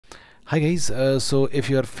Hi guys, so if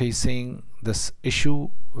you are facing this issue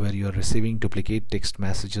where you are receiving duplicate text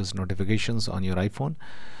messages notifications on your iPhone,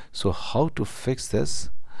 so how to fix this?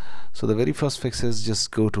 So the very first fix is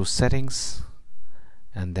just go to settings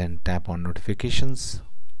and then tap on notifications,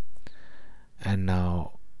 and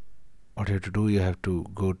now what you have to do, you have to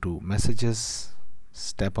go to messages,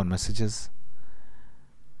 tap on messages.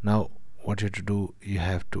 Now what you have to do, you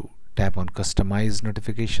have to tap on customize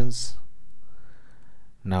notifications.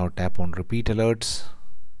 Now tap on repeat alerts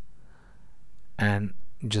and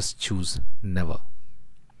just choose never.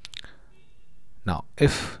 Now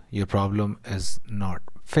if your problem is not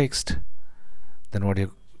fixed, then what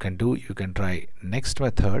you can do, you can try next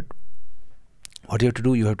method. What you have to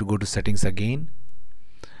do, you have to go to settings again.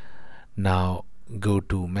 Now go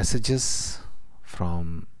to messages,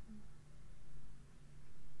 from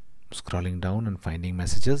scrolling down and finding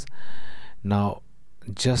messages. Now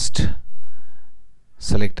just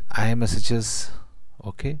select iMessages.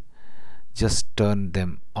 Okay, just turn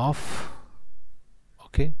them off.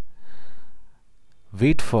 Okay,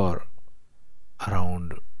 wait for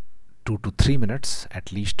around 2 to 3 minutes,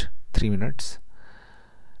 at least 3 minutes.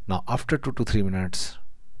 Now after 2 to 3 minutes,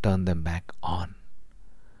 turn them back on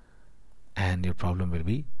and your problem will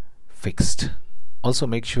be fixed. Also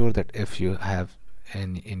make sure that if you have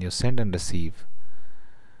in your send and receive,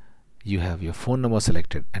 you have your phone number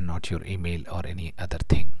selected and not your email or any other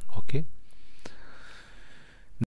thing. Okay.